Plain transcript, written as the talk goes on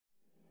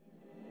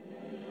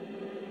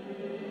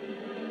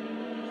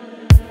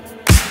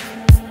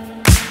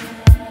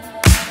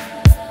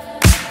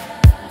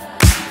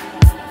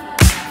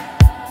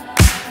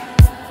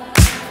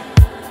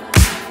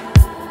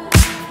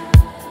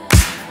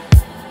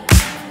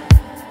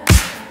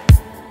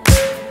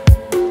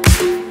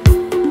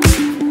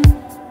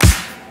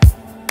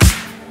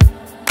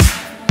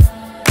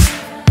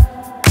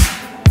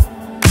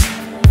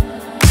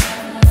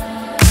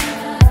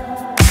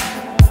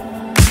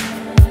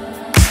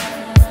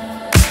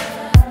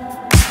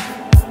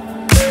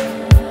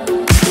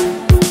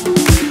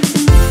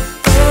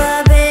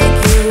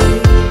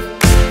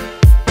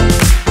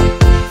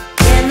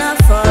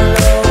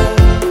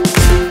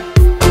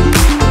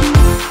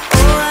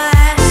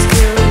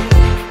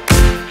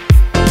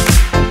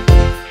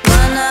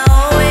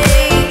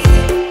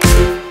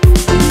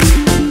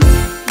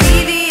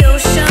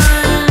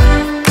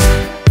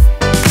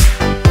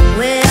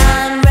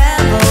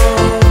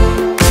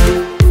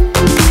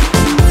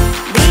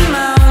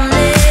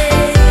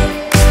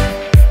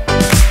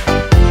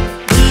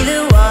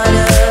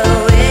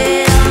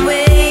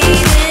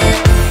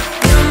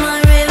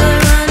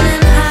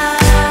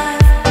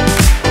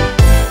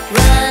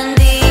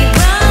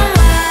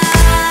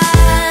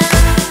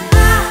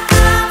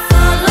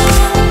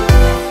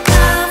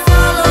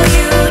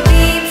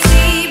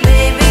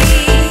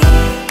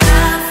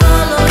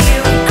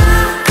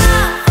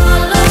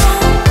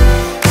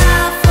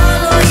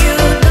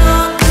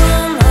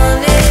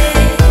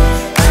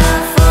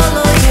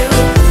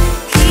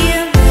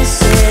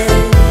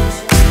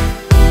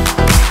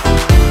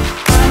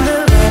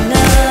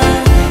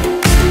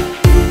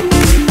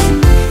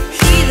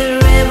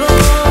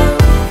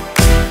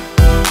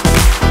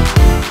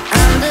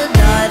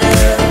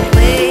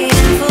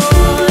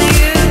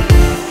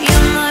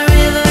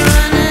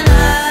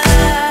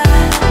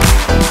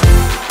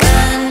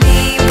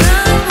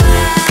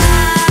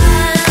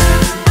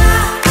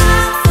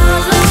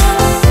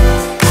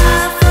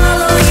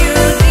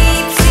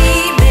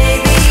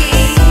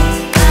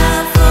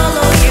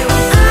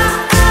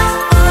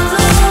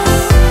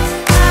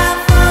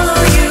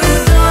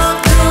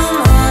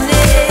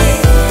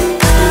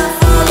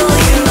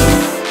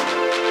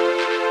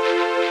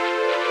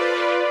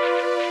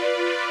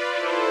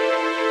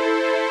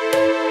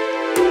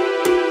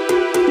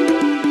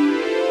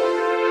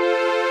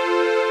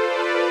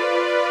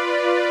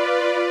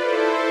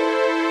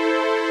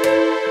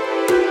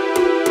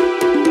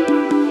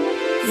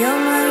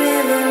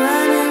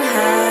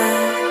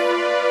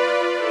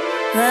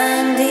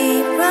run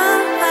deep,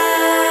 run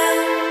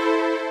wide.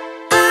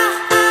 I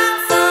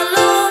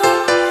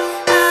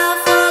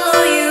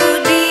follow you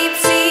deep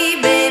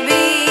sea,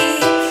 baby.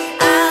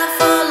 I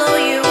follow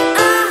you. I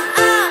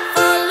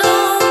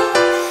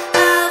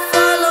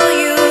follow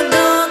you.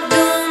 Don't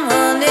do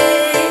money.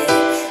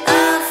 I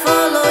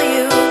follow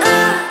you.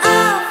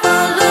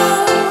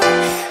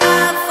 I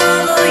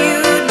follow you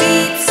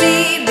deep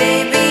sea,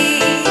 baby.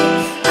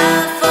 I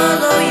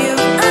follow you.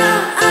 I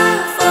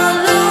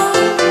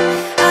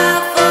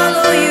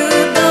follow you.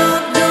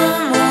 Don't do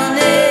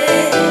money.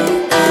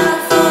 I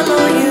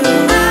follow you.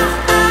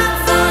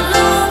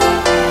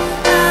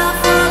 I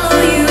follow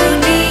you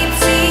deep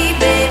sea,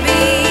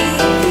 baby.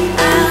 I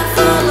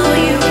follow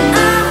you. I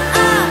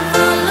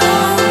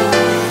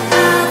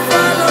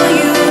follow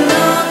you.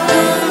 Don't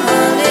do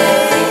money.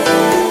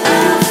 I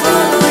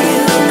follow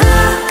you.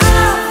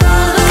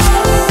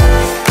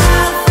 I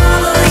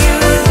follow you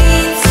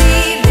deep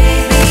sea,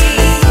 baby.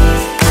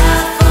 I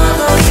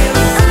follow you. I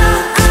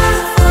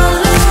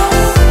follow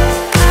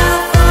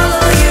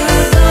you.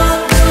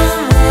 Don't do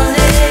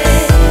money.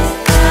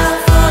 I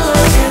follow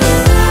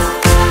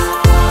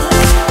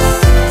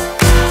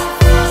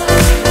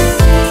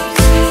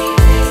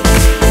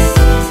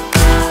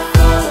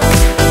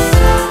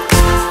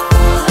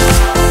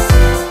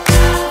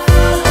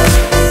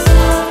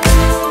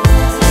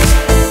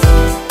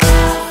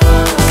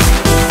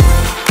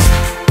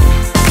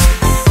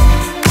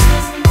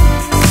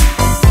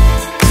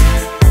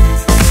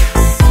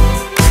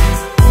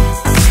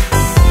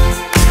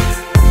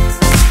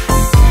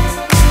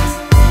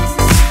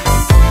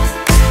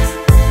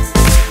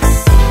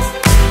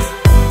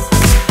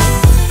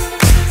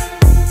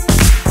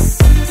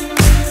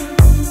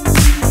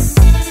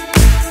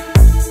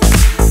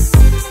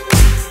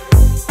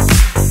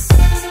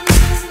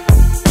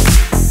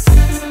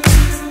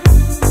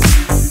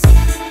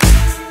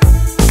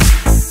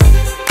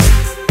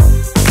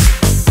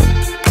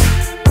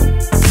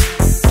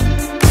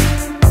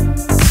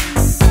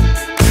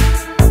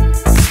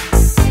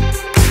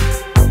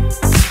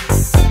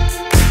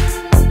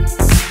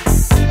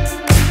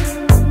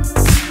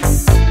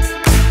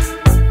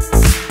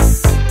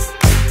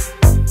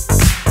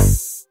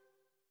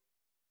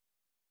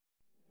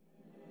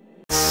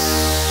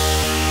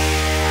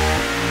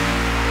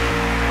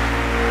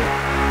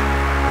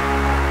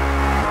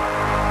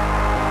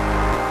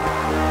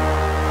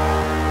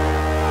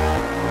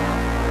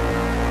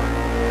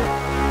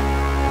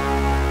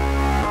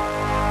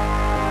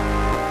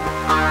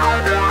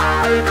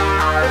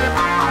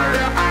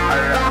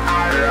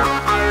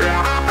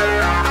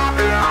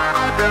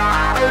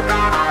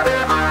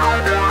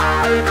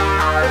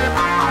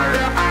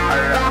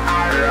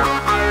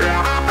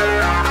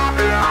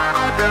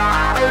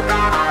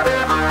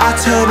I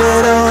turn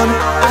it on,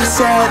 I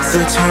set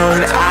the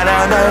tone, and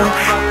I know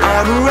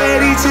I'm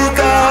ready to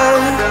go.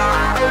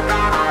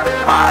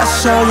 I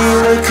saw you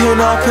looking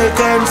up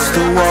against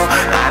the wall,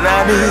 and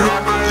I knew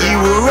you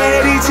were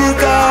ready to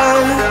go.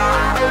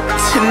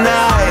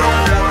 Tonight,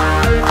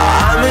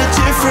 I'm a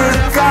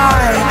different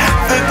guy,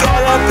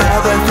 forget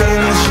about the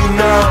things you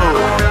know.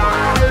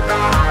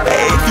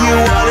 If you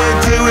wanna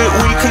do it,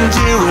 we can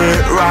do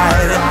it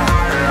right.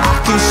 I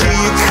can see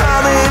you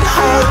coming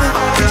home,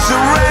 'cause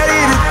I'm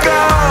ready to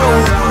go.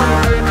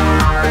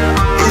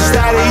 Is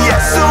that a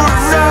yes or a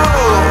no?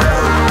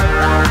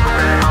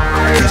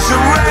 'Cause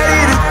I'm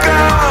ready to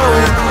go.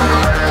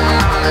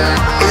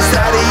 Is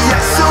that a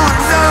yes or a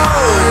no?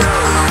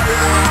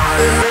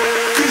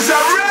 'Cause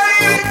I'm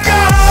ready to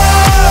go.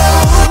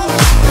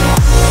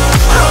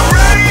 I'm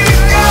ready to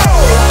go.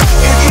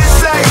 If you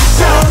say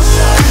so.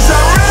 'Cause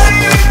I'm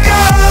ready to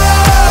go.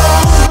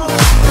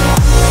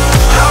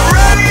 I'm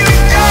ready to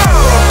go.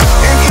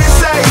 If you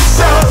say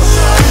so.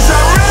 'Cause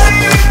I'm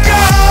ready to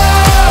go.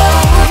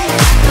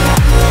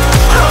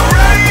 I'm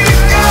ready to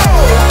go.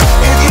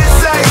 If you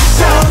say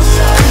so.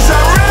 'Cause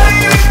I'm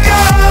ready to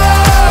go.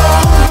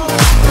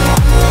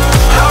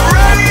 I'm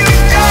ready to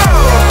go.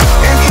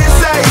 If you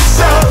say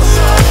so.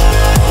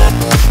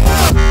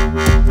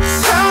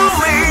 Tell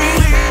me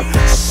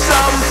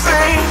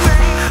something.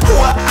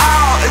 We're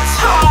out of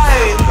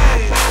time.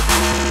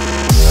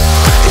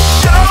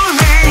 Show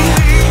me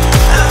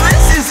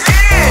this is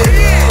it.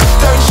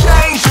 Don't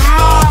change your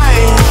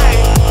mind.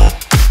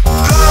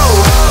 Go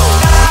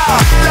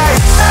out,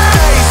 let's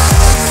say.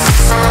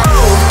 Go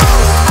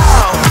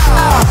out,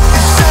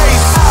 let's say.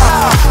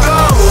 Go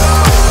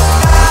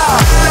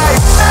out,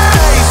 let's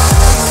say.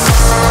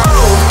 Go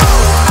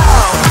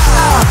out,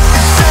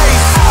 let's say.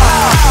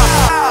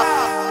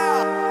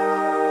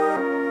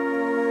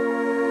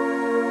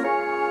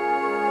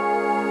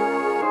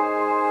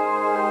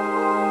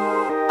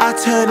 I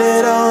turn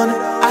it on,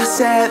 I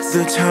set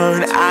the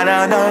tone, and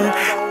I know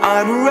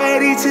I'm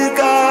ready to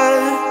go.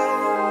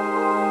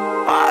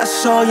 I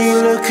saw you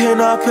looking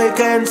up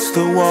against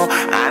the wall,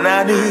 and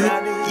I knew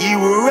you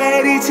were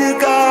ready to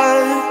go.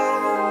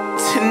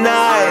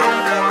 Tonight,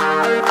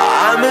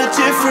 I'm a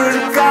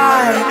different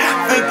guy,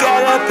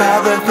 forget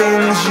about the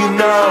things you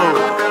know.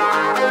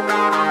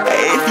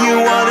 If you you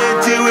wanna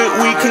do it,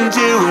 we can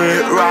do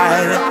it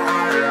right.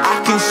 I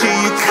can see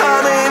you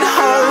coming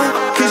home,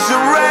 'cause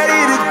you're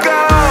ready to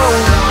go.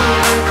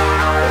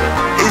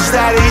 Is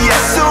that a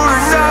yes or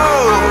a no?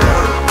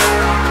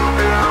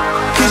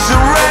 'Cause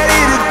you're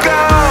ready to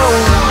go.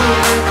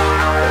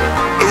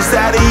 Is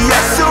that a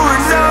yes or a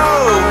no?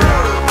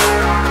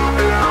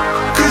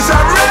 'Cause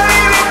I'm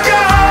ready to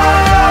go.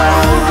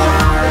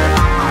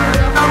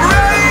 I'm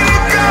ready to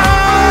go.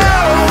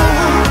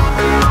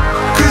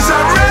 'Cause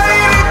I'm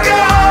ready to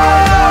go.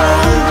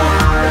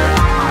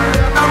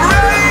 I'm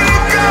ready to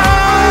go.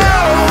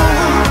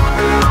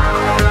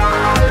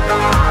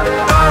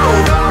 Oh,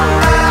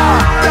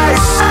 they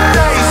say oh,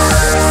 they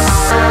say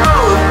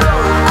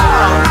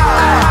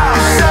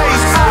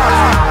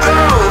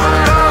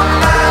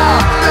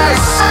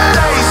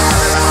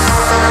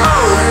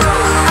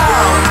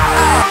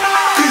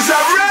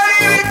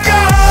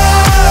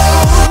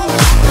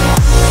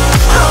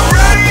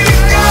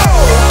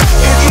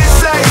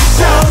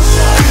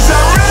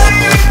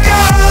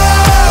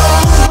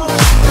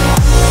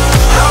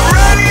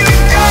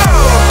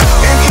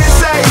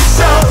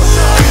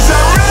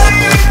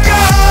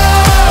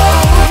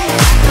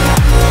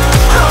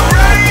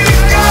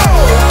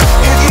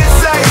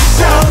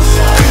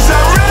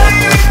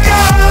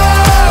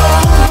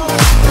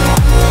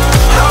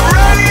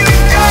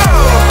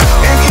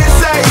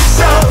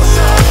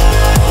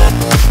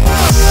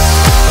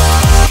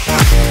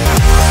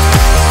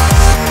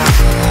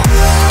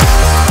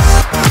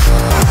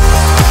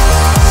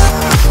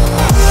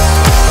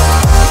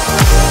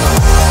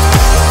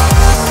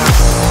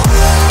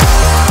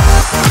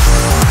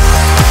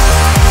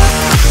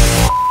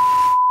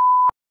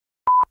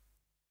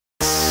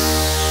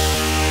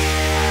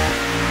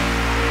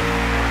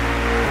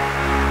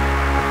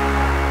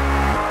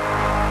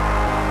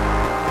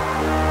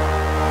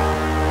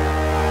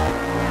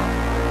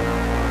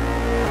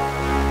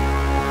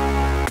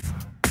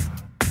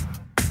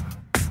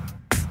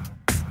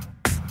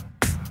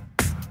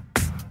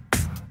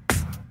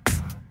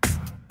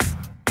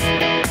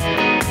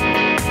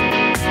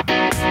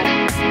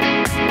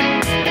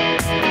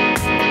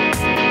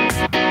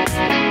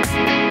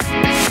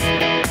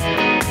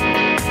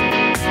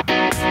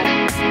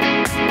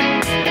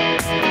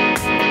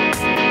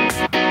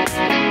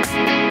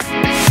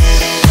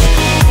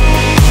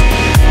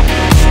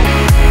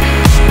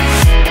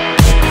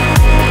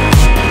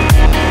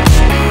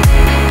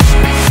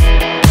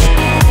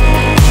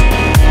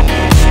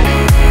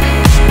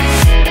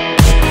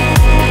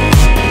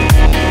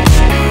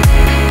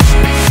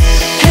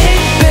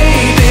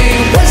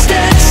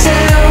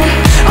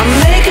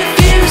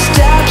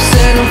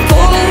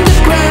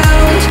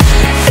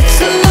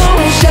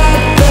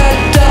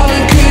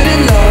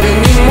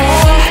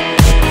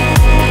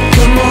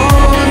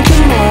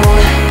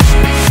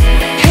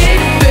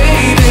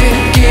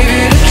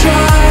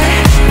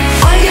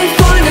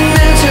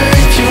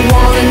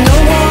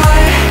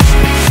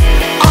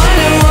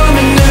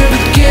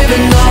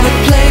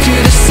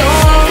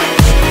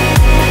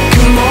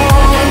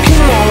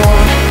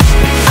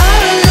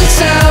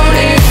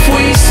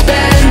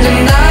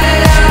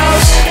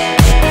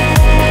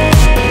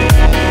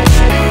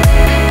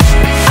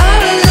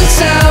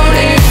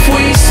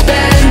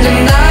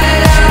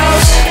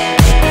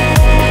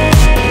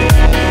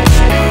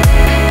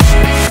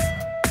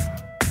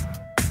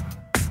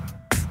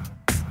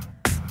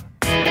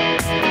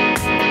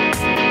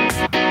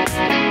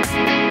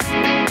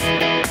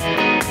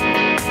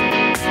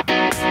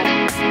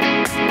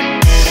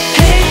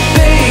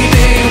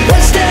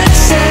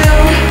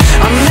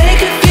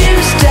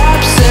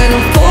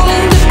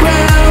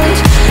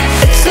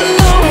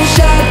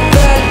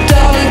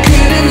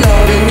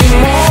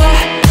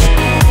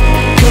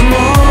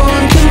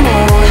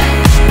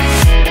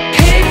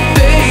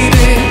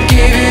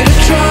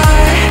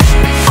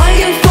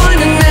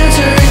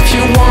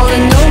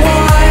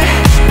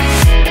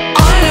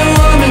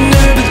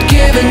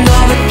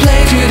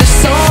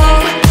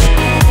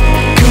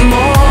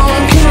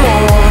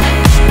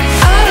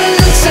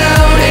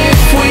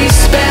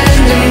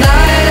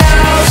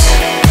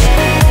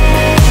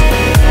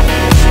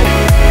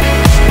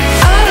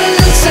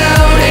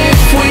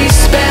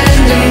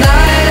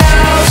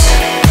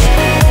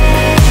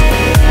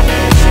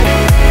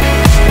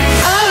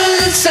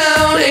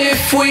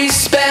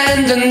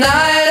spend the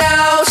night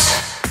out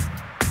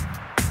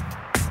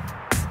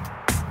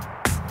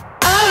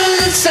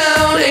of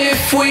town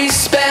if we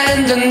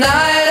spend the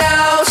night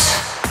out.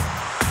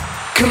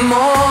 Come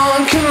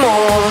on, come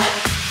on.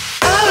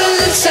 Out of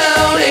the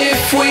town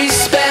if we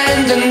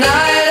spend the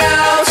night